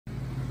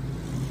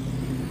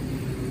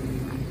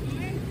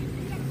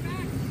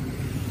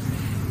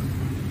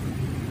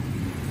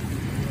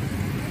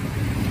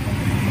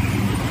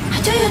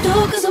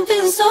I'm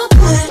feeling so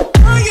good.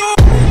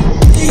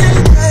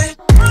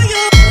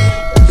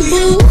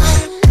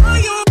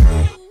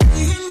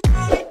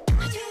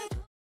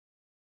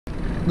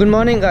 Good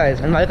morning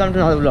guys and welcome to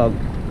another vlog.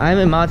 I am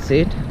Imad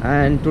Seth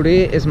and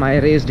today is my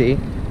race day.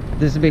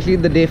 This is basically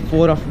the day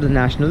 4 of the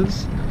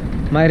nationals.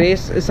 My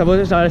race is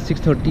supposed to start at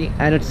 6:30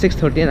 and at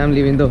 6:30 I'm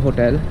leaving the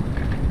hotel.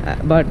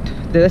 But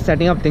they're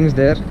setting up things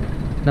there.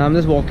 Now I'm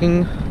just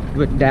walking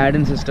with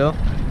dad and sister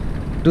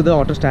to the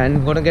auto stand.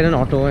 I'm gonna get an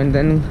auto and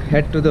then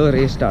head to the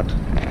race start.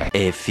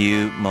 A few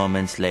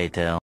moments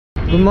later.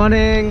 Good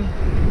morning.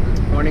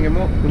 Morning,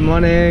 Emo. Good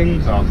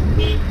morning.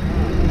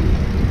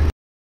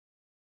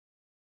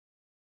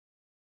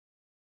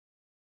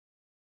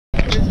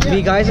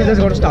 We guys are just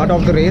going to start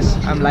off the race.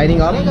 I'm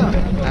lining up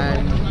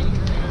and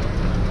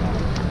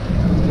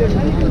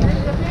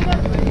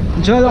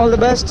Joel, all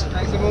the best.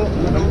 Thanks, Emo.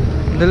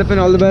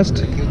 Dilipin, all the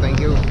best. Thank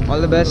you.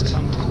 All the best.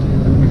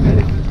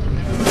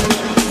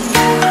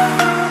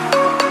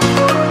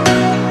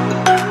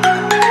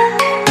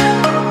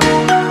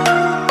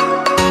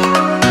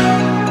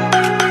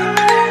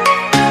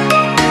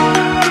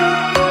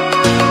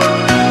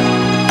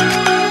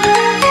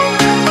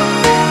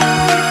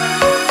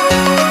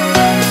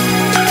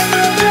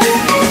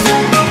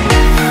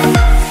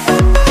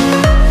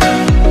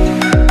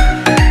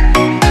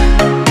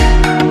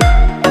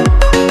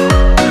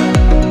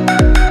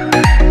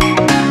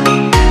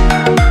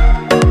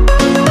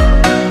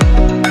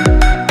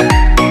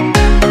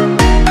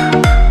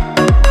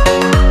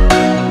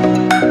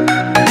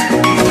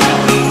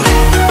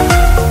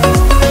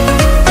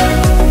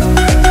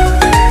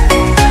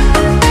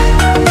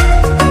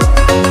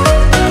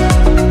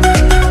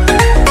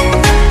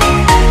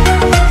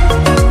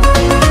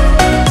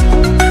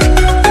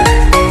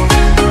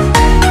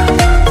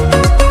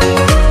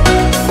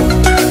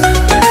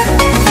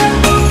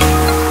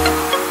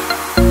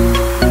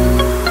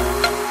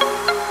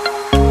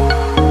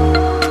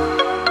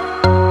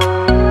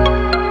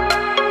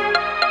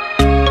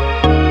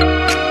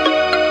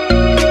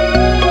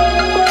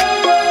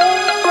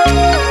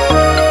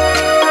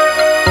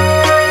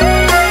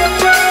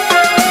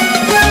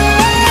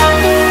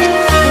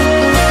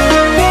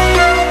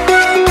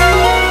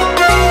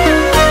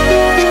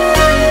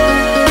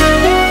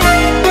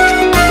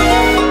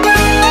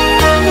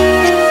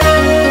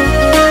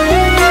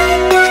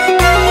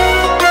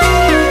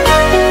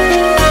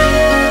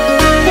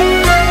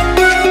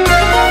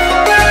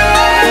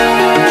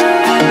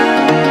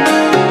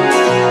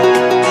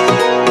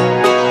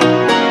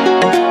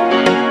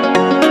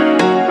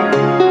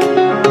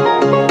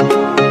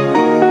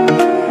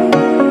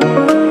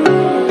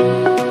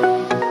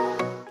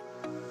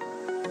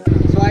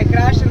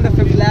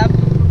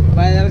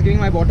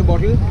 Water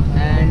bottle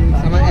and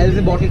someone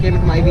else's bottle came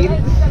with my wheel,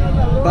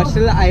 but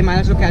still I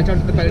managed to catch on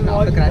to the peloton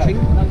after crashing.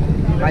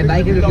 My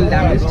bike is a little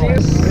damaged.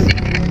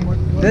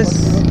 This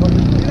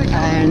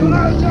and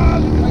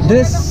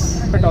this.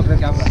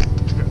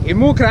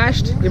 Emu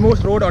crashed. Emu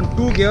rode on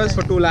 2 gears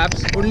for 2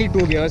 laps. Only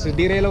 2 gears. His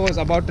derailleur was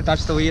about to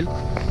touch the wheel.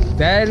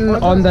 Then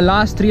on the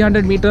last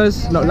 300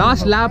 meters, no,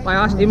 last lap, I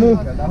asked Emu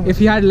if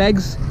he had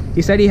legs.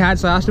 He said he had,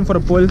 so I asked him for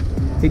a pull.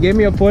 He gave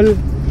me a pull.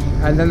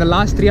 And then the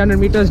last 300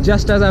 meters,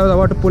 just as I was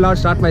about to pull out,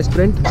 start my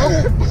sprint,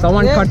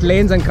 someone cut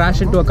lanes and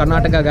crashed into a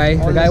Karnataka guy.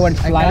 The guy went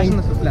flying.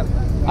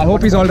 I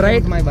hope he's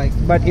alright.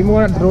 But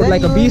Imo rode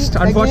like a beast.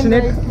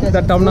 Unfortunate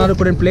that Tamil Nadu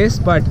couldn't place,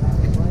 but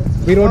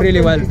we rode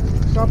really well.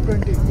 Top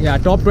 20. Yeah,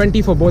 top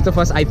 20 for both of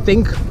us. I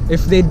think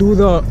if they do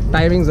the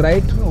timings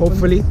right,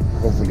 hopefully.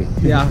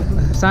 Yeah,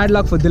 sad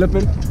luck for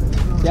Dilipin.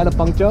 He had a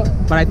puncture,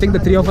 but I think the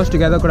 3 of us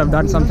together could have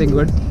done something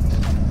good.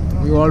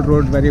 We all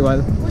rode very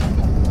well.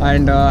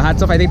 And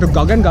hats off, I think, to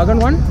Gagan.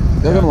 Gagan won?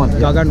 Gagan won.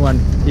 Gagan won.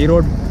 He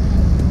rode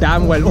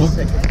damn well.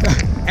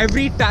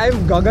 Every time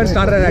Gagan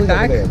started an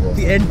attack,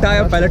 the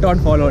entire peloton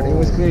followed. It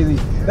was crazy.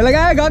 They're like,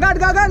 hey, Gagan,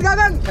 Gagan,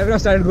 Gagan! Everyone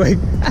started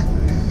going.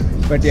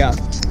 But yeah,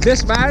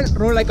 this man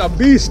rode like a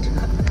beast.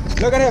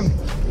 Look at him.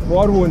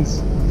 War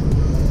wounds.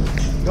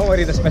 Don't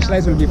worry, the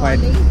Specialized will be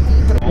fine.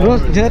 Bro,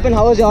 Dilipin,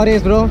 how was your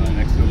race, bro?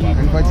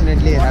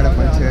 Unfortunately, I had a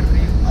puncture,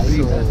 so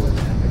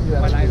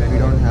we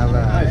don't have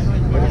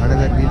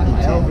another wheel to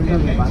change.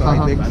 So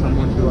I begged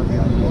someone to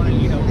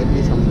get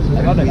me some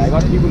front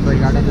wheel. So I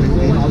got a front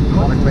wheel.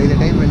 But by the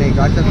time when I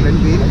got the front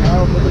wheel,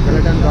 the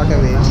peloton got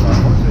away.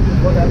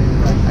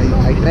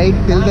 I tried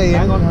till the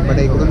end, but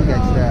I couldn't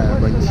catch the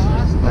bunch.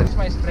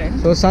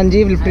 So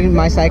Sanjeev lifted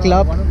my cycle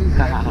up.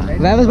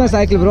 Where was my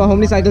cycle, bro? How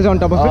many cycles are on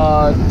top of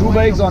it? 2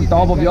 bikes on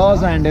top of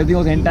yours and everything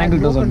was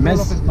entangled. It was a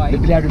mess.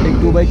 Literally had to take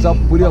 2 bikes up,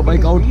 pull your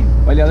bike out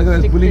while the other guy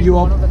was pulling you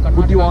up,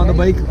 put you on the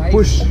bike,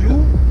 push.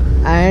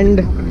 And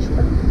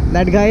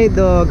that guy,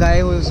 the guy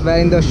who was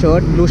wearing the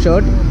shirt, blue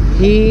shirt,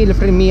 he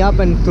lifted me up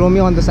and threw me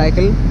on the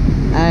cycle,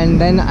 and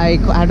then I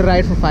had to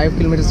ride for 5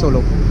 kilometers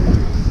solo.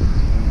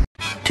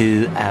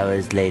 2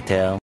 hours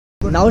later.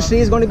 Now Shri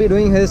is going to be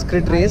doing his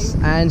crit race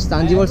and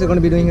Sanjeev also going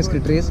to be doing his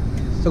crit race.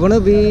 So going to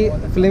be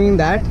filming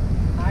that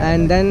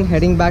and then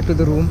heading back to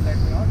the room.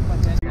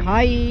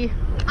 Hi!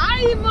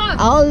 Hi,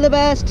 All the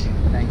best!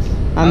 Thanks.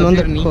 I'm on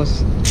the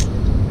course.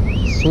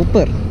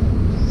 Super.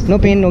 No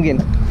pain, no gain.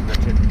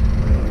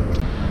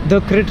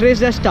 The crit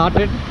race just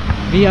started.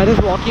 We are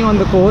just walking on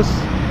the course.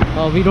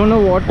 We don't know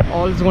what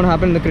all is going to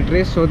happen in the crit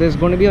race. So there's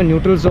going to be a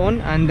neutral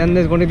zone and then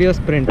there's going to be a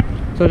sprint.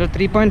 So it's a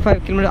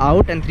 3.5 km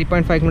out and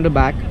 3.5 km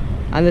back.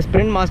 And the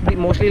sprint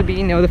mostly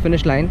be near the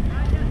finish line.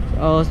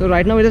 So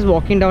right now we're just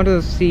walking down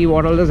to see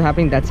what all is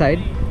happening that side.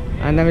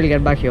 And then we'll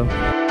get back here.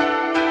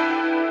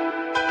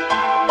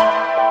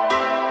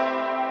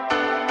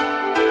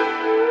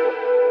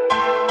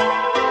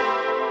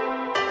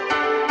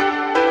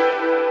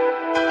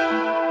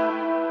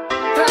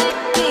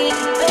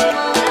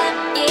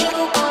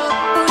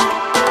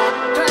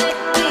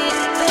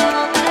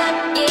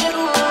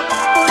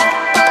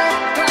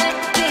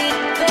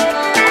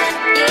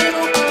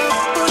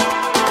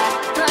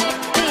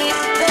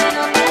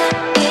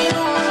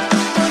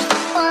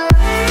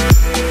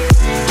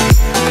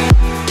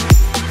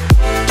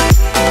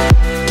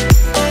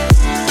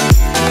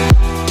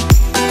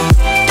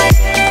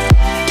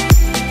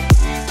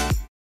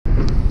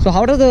 So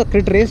how does the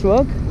crit race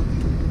work?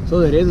 So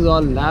the race is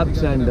all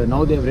laps, and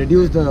now they have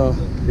reduced the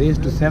race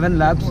to 7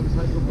 laps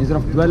instead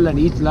of 12, and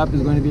each lap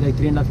is going to be like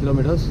 3.5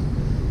 kilometers.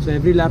 So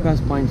every lap has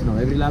points now.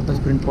 Every lap has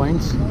sprint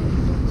points.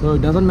 So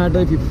it doesn't matter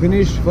if you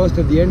finish first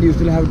at the end, you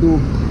still have to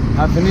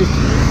have finished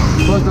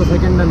first or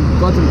second and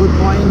got some good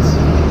points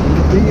in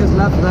the previous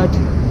lap, so that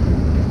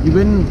you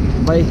win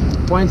by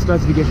points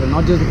classification,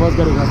 not just the first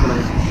guy who has the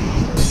line.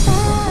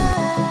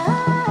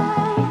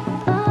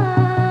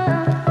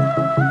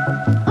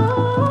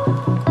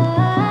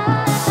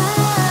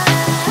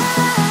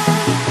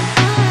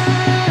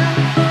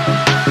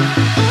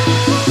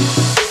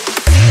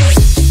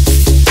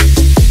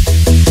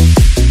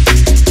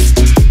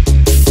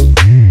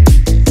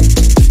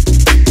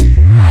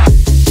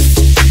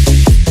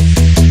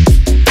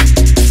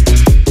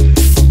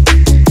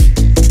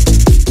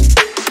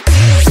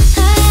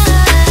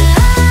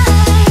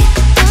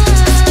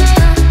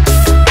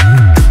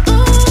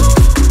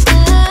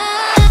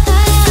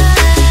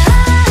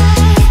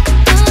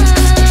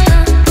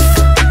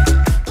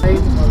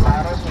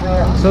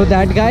 So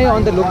that guy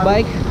on the look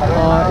bike,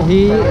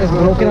 he is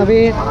broken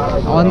away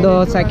on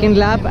the second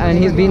lap and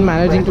he's been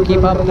managing to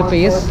keep up the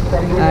pace,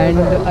 and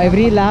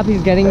every lap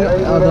he's getting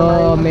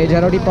the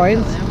majority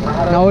points.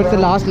 Now it's the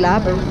last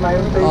lap.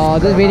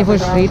 Just waiting for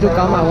Shri to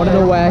come. I want to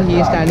know where he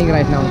is standing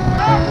right now.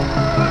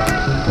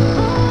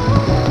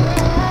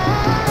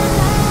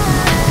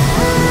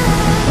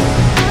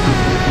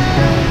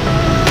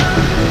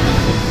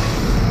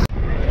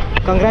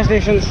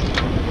 Congratulations.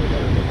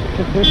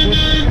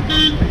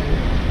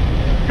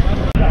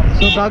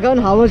 So Gagan,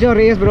 how was your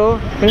race, bro?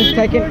 Finished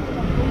second?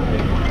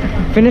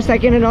 Finished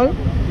second and all?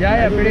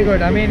 Yeah, pretty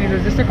good. I mean, it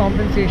was just a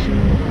compensation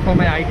for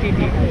my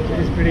ITT, which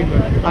is pretty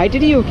good.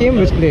 ITT you came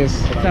which place?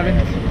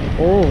 7th.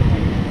 Oh,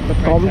 the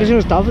competition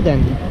was tough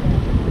then.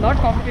 Not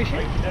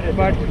competition,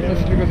 but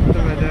just because of the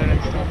weather and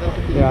stuff.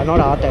 Yeah, not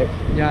our type.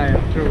 Yeah,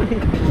 true.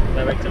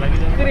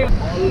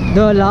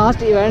 The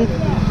last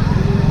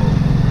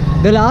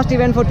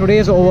event for today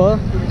is over.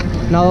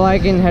 Now I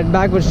can head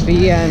back with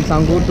Shri and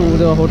Sangu to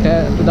the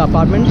hotel, to the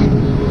apartment,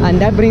 and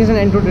that brings an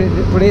end to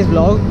today's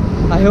vlog.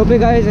 I hope you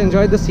guys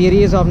enjoyed the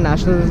series of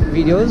national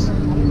videos.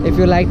 If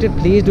you liked it,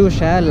 please do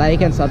share,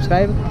 like and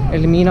subscribe.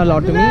 It'll mean a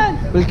lot to me.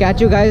 We'll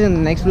catch you guys in the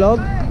next vlog.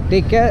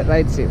 Take care,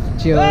 ride safe.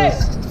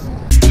 Cheers.